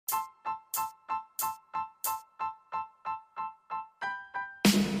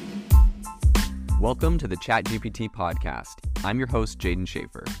Welcome to the ChatGPT podcast. I'm your host, Jaden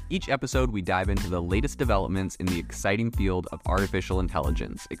Schaefer. Each episode, we dive into the latest developments in the exciting field of artificial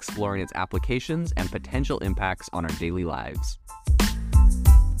intelligence, exploring its applications and potential impacts on our daily lives.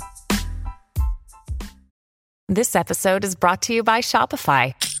 This episode is brought to you by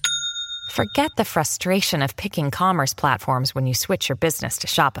Shopify. Forget the frustration of picking commerce platforms when you switch your business to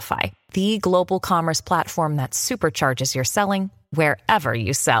Shopify, the global commerce platform that supercharges your selling wherever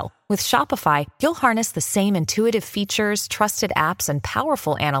you sell. With Shopify, you'll harness the same intuitive features, trusted apps, and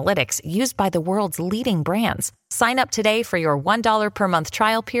powerful analytics used by the world's leading brands. Sign up today for your $1 per month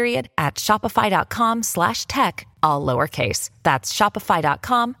trial period at shopify.com/tech, all lowercase. That's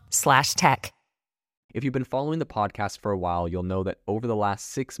shopify.com/tech. If you've been following the podcast for a while, you'll know that over the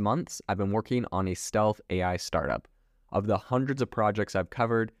last 6 months, I've been working on a stealth AI startup. Of the hundreds of projects I've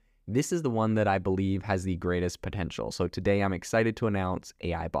covered, this is the one that I believe has the greatest potential. So today I'm excited to announce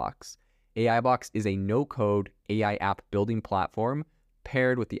AIBox. AIBox is a no-code AI app building platform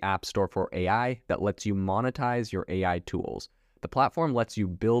paired with the App Store for AI that lets you monetize your AI tools. The platform lets you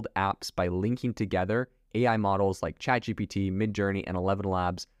build apps by linking together AI models like ChatGPT, Midjourney, and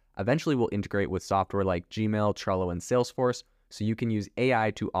ElevenLabs. Eventually will integrate with software like Gmail, Trello, and Salesforce, so you can use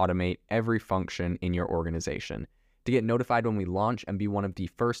AI to automate every function in your organization. To get notified when we launch and be one of the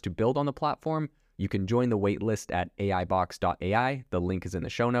first to build on the platform, you can join the waitlist at aibox.ai. The link is in the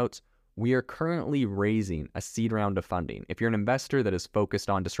show notes. We are currently raising a seed round of funding. If you're an investor that is focused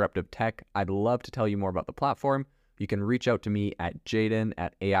on disruptive tech, I'd love to tell you more about the platform. You can reach out to me at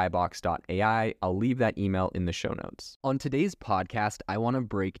jaden@aibox.ai. I'll leave that email in the show notes. On today's podcast, I want to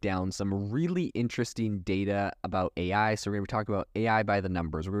break down some really interesting data about AI. So we're going to be talking about AI by the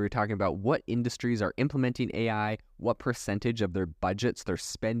numbers. We're going to be talking about what industries are implementing AI, what percentage of their budgets they're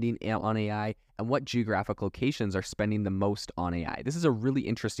spending on AI, and what geographic locations are spending the most on AI. This is a really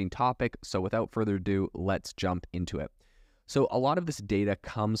interesting topic. So without further ado, let's jump into it. So a lot of this data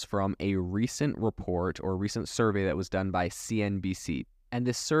comes from a recent report or recent survey that was done by CNBC. And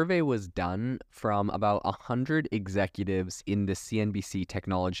this survey was done from about 100 executives in the CNBC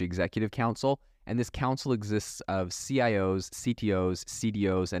Technology Executive Council. And this council exists of CIOs, CTOs,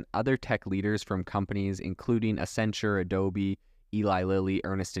 CDOs, and other tech leaders from companies including Accenture, Adobe, Eli Lilly,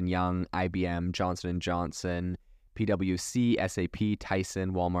 Ernst & Young, IBM, Johnson & Johnson, PwC, SAP,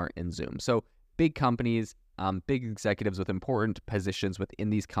 Tyson, Walmart, and Zoom. So big companies. Big executives with important positions within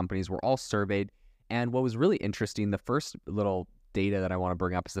these companies were all surveyed. And what was really interesting, the first little data that I want to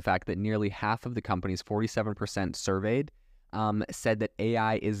bring up is the fact that nearly half of the companies, 47% surveyed, said that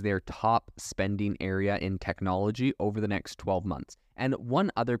AI is their top spending area in technology over the next 12 months. And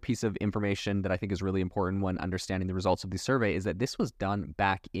one other piece of information that I think is really important when understanding the results of the survey is that this was done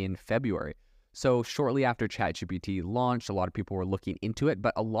back in February. So shortly after ChatGPT launched, a lot of people were looking into it,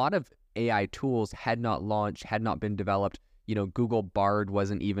 but a lot of AI tools had not launched, had not been developed. Google Bard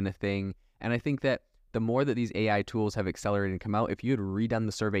wasn't even a thing. And I think that the more that these AI tools have accelerated and come out, if you had redone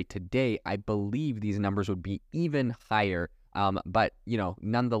the survey today, I believe these numbers would be even higher. But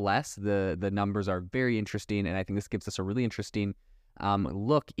nonetheless, the numbers are very interesting. And I think this gives us a really interesting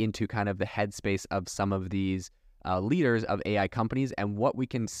look into kind of the headspace of some of these leaders of AI companies and what we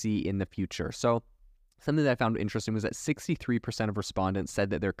can see in the future. So something that I found interesting was that 63% of respondents said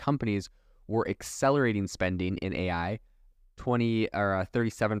that their companies were accelerating spending in AI.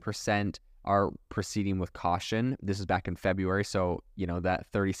 37% are proceeding with caution. This is back in February, so that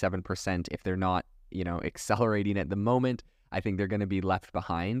 37%, if they're not accelerating at the moment, I think they're going to be left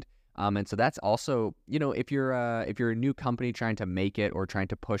behind. And so that's also if you're a new company trying to make it or trying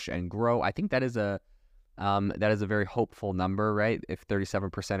to push and grow, I think that is a very hopeful number, right? If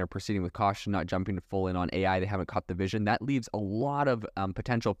 37% are proceeding with caution, not jumping full in on AI, they haven't caught the vision. That leaves a lot of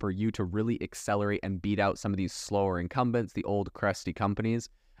potential for you to really accelerate and beat out some of these slower incumbents, the old crusty companies.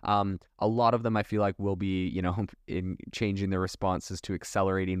 A lot of them, I feel like, will be, in changing their responses to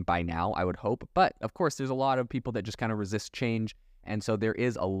accelerating by now, I would hope. But of course, there's a lot of people that just kind of resist change. And so there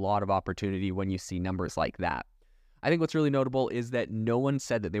is a lot of opportunity when you see numbers like that. I think what's really notable is that no one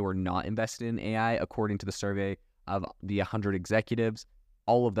said that they were not invested in AI. According to the survey of the 100 executives,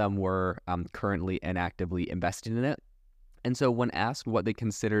 all of them were currently and actively invested in it. And so when asked what they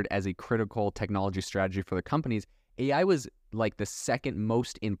considered as a critical technology strategy for the companies, AI was like the second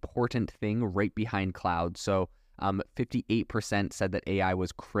most important thing right behind cloud. So 58% said that AI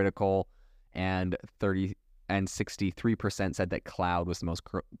was critical, and 63% said that cloud was the most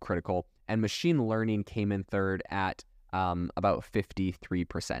critical. And machine learning came in third at about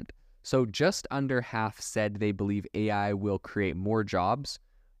 53%. So just under half said they believe AI will create more jobs,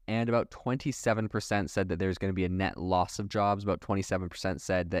 and about 27% said that there's going to be a net loss of jobs. About 27%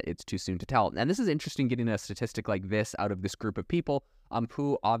 said that it's too soon to tell. And this is interesting, getting a statistic like this out of this group of people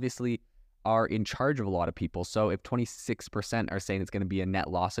who obviously are in charge of a lot of people. So if 26% are saying it's going to be a net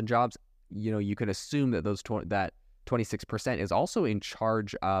loss of jobs, you could assume that that 26% is also in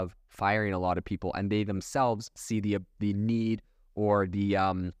charge of firing a lot of people, and they themselves see the need or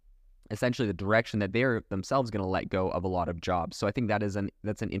the essentially the direction that they're themselves going to let go of a lot of jobs. So I think that's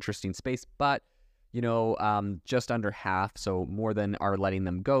an interesting space. But just under half, so more than are letting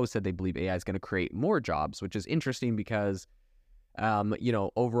them go, said they believe AI is going to create more jobs, which is interesting because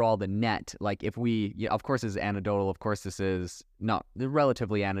overall the net, like if we, of course this is anecdotal, of course this is not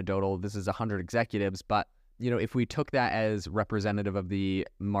relatively anecdotal, this is 100 executives, but if we took that as representative of the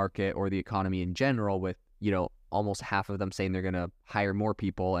market or the economy in general, with almost half of them saying they're going to hire more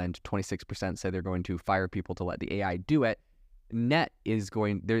people and 26% say they're going to fire people to let the AI do it, net is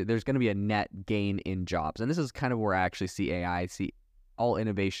there's going to be a net gain in jobs. And this is kind of where I actually see AI. I see all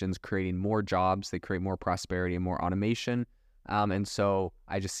innovations creating more jobs, they create more prosperity and more automation. And so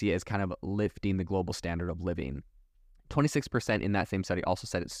I just see it as kind of lifting the global standard of living. 26% in that same study also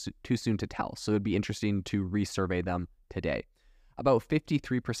said it's too soon to tell. So it'd be interesting to resurvey them today. About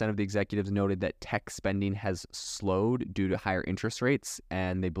 53% of the executives noted that tech spending has slowed due to higher interest rates,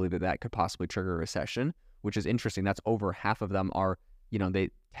 and they believe that could possibly trigger a recession, which is interesting. That's over half of them are,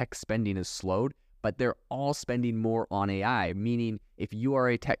 tech spending is slowed, but they're all spending more on AI, meaning if you are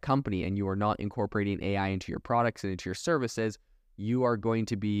a tech company and you are not incorporating AI into your products and into your services, you are going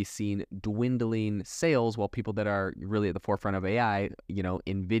to be seeing dwindling sales, while people that are really at the forefront of AI,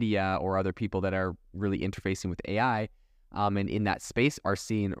 NVIDIA or other people that are really interfacing with AI, and in that space are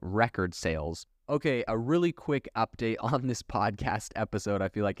seeing record sales. Okay, a really quick update on this podcast episode. I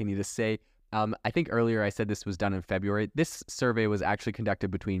feel like I need to say, I think earlier I said this was done in February. This survey was actually conducted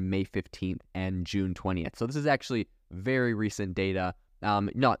between May 15th and June 20th. So this is actually very recent data.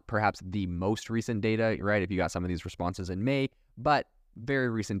 Not perhaps the most recent data, right? If you got some of these responses in May, but very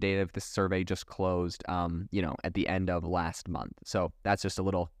recent data if this survey just closed, at the end of last month. So that's just a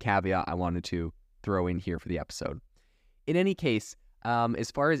little caveat I wanted to throw in here for the episode. In any case,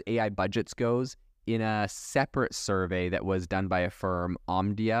 as far as AI budgets goes, in a separate survey that was done by a firm,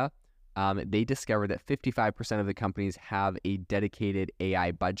 Omdia, they discovered that 55% of the companies have a dedicated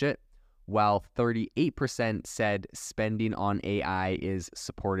AI budget, while 38% said spending on AI is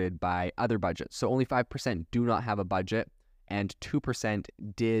supported by other budgets. So only 5% do not have a budget, and 2%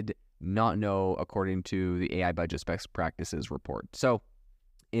 did not know, according to the AI Budget Best Practices report. So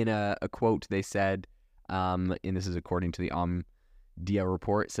in a quote, they said, and this is according to the Omdia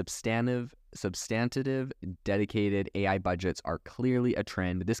report, substantive, dedicated AI budgets are clearly a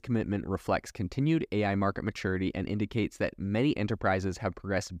trend. This commitment reflects continued AI market maturity and indicates that many enterprises have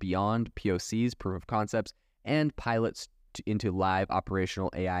progressed beyond POCs, proof of concepts, and pilots into live operational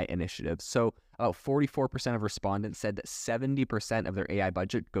AI initiatives. So about 44% of respondents said that 70% of their AI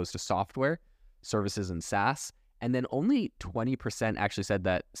budget goes to software, services, and SaaS. And then only 20% actually said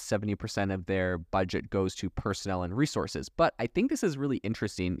that 70% of their budget goes to personnel and resources. But I think this is really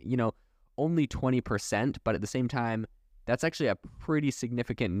interesting. Only 20%, but at the same time, that's actually a pretty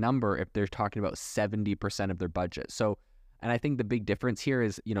significant number if they're talking about 70% of their budget. So, and I think the big difference here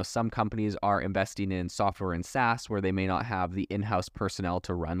is, some companies are investing in software and SaaS where they may not have the in-house personnel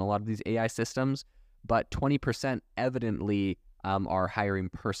to run a lot of these AI systems, but 20% evidently are hiring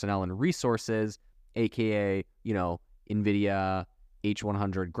personnel and resources, aka, NVIDIA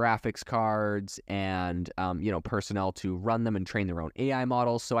H100 graphics cards and, personnel to run them and train their own AI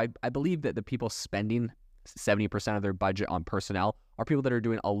models. So I believe that the people spending 70% of their budget on personnel are people that are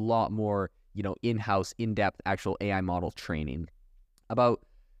doing a lot more, in-house, in-depth actual AI model training. About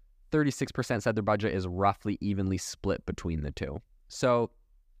 36% said their budget is roughly evenly split between the two. So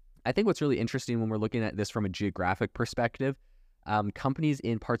I think what's really interesting when we're looking at this from a geographic perspective, companies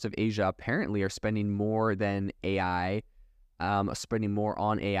in parts of Asia apparently are spending more than AI, spending more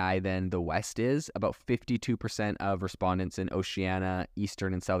on AI than the West is. About 52% of respondents in Oceania,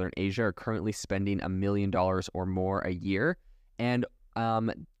 Eastern, and Southern Asia are currently spending $1 million or more a year. And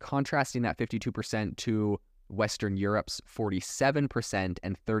contrasting that 52% to Western Europe's 47%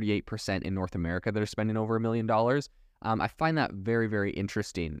 and 38% in North America that are spending over $1 million, I find that very, very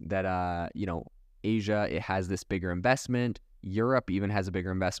interesting that, Asia, it has this bigger investment. Europe even has a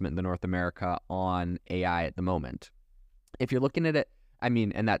bigger investment than North America on AI at the moment. If you're looking at it,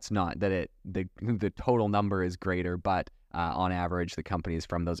 and that's not that the total number is greater, but on average, the companies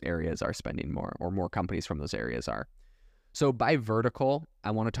from those areas are spending more, or more companies from those areas are. So by vertical,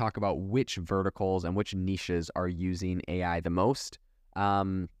 I want to talk about which verticals and which niches are using AI the most.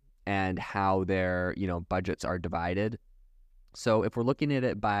 and how their, budgets are divided. So if we're looking at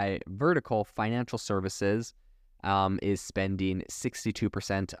it by vertical, financial services is spending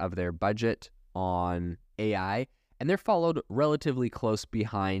 62% of their budget on AI, and they're followed relatively close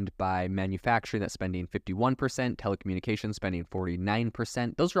behind by manufacturing that's spending 51%, telecommunications spending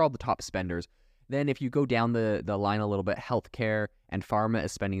 49%. Those are all the top spenders. Then if you go down the line a little bit, healthcare and pharma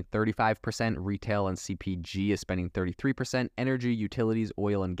is spending 35%, retail and CPG is spending 33%, energy, utilities,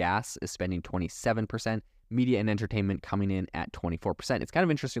 oil and gas is spending 27%, media and entertainment coming in at 24%. It's kind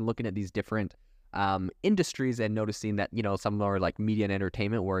of interesting looking at these different industries and noticing that, some are like media and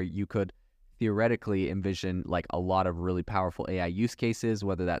entertainment, where you could theoretically envision like a lot of really powerful AI use cases,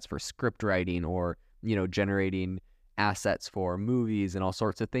 whether that's for script writing or, generating assets for movies and all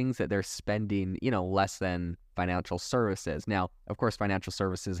sorts of things, that they're spending, less than financial services. Now, of course, financial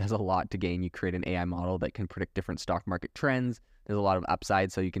services has a lot to gain. You create an AI model that can predict different stock market trends. There's a lot of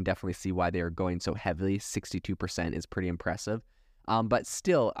upside, so you can definitely see why they are going so heavily. 62% is pretty impressive. But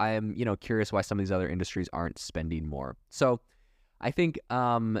still, I am, curious why some of these other industries aren't spending more. So I think,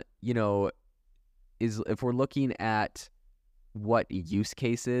 if we're looking at what use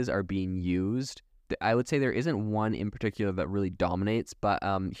cases are being used, I would say there isn't one in particular that really dominates, but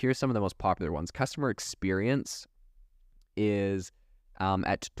here's some of the most popular ones. Customer experience is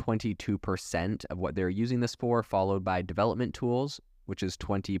at 22% of what they're using this for, followed by development tools, which is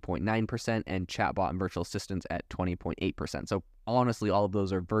 20.9%, and chatbot and virtual assistants at 20.8%. So honestly, all of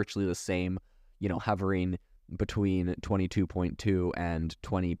those are virtually the same, hovering between 22.2 and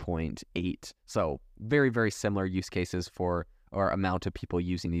 20.8. So very, very similar use cases for, or amount of people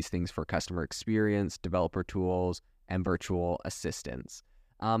using these things for customer experience, developer tools, and virtual assistants.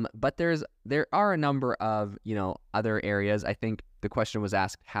 But there are a number of, other areas. I think the question was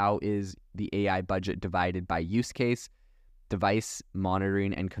asked, how is the AI budget divided by use case? Device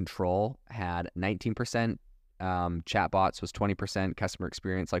monitoring and control had 19%. Chatbots was 20%. Customer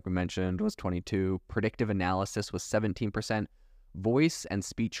experience, like we mentioned, was 22%. Predictive analysis was 17%. Voice and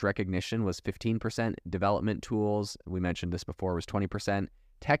speech recognition was 15%. Development tools, we mentioned this before, was 20%.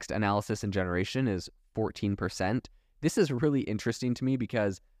 Text analysis and generation is 14%. This is really interesting to me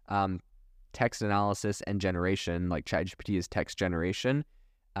because text analysis and generation, like ChatGPT is text generation,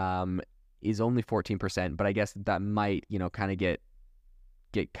 is only 14%. But I guess that might, kind of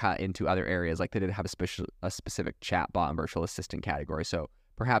get cut into other areas. Like they didn't have a specific chatbot and virtual assistant category. So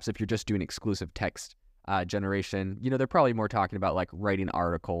perhaps if you're just doing exclusive text generation, they're probably more talking about like writing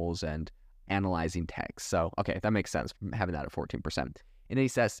articles and analyzing text. So, okay, that makes sense having that at 14%.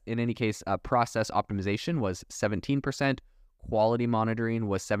 In any case, process optimization was 17%. Quality monitoring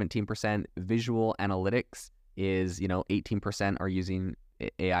was 17%. Visual analytics is, 18% are using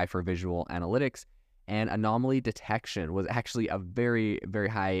AI for visual analytics. And anomaly detection was actually a very, very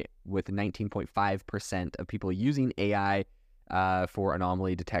high, with 19.5% of people using AI for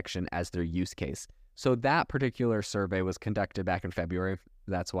anomaly detection as their use case. So that particular survey was conducted back in February.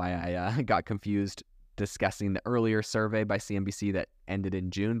 That's why I got confused discussing the earlier survey by CNBC that ended in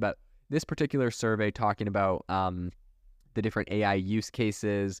June. But this particular survey talking about the different AI use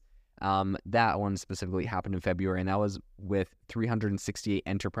cases, that one specifically happened in February, and that was with 368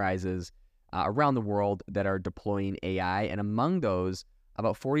 enterprises around the world that are deploying AI. And among those,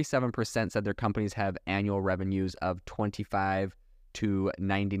 about 47% said their companies have annual revenues of 25 to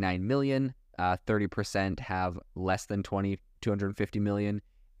 99 million. 30% have less than 250 million,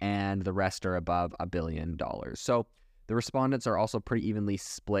 and the rest are above $1 billion. So the respondents are also pretty evenly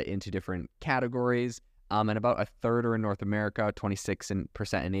split into different categories. And about a third are in North America,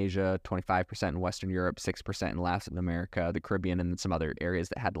 26% in Asia, 25% in Western Europe, 6% in Latin America, the Caribbean, and some other areas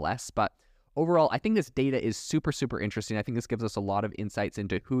that had less. But overall, I think this data is super, super interesting. I think this gives us a lot of insights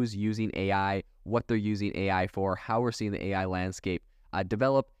into who's using AI, what they're using AI for, how we're seeing the AI landscape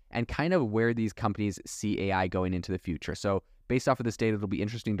develop, and kind of where these companies see AI going into the future. So based off of this data, it'll be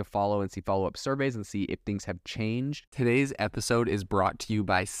interesting to follow and see follow-up surveys and see if things have changed. Today's episode is brought to you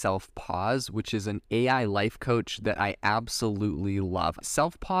by Self-Pause, which is an AI life coach that I absolutely love.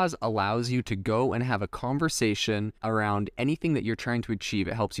 Self-Pause allows you to go and have a conversation around anything that you're trying to achieve.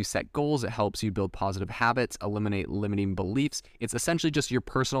 It helps you set goals. It helps you build positive habits, eliminate limiting beliefs. It's essentially just your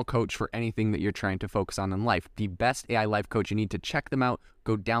personal coach for anything that you're trying to focus on in life. The best AI life coach. You need to check them out.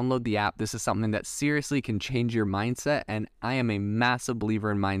 Go download the app. This is something that seriously can change your mindset, and I am a massive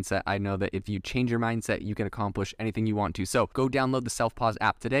believer in mindset. I know that if you change your mindset, you can accomplish anything you want to. So go download the Self-Pause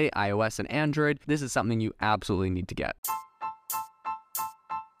app today, iOS and Android. This is something you absolutely need to get.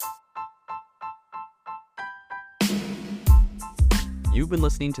 You've been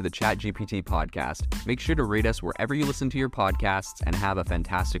listening to the ChatGPT podcast. Make sure to rate us wherever you listen to your podcasts and have a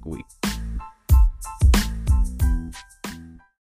fantastic week.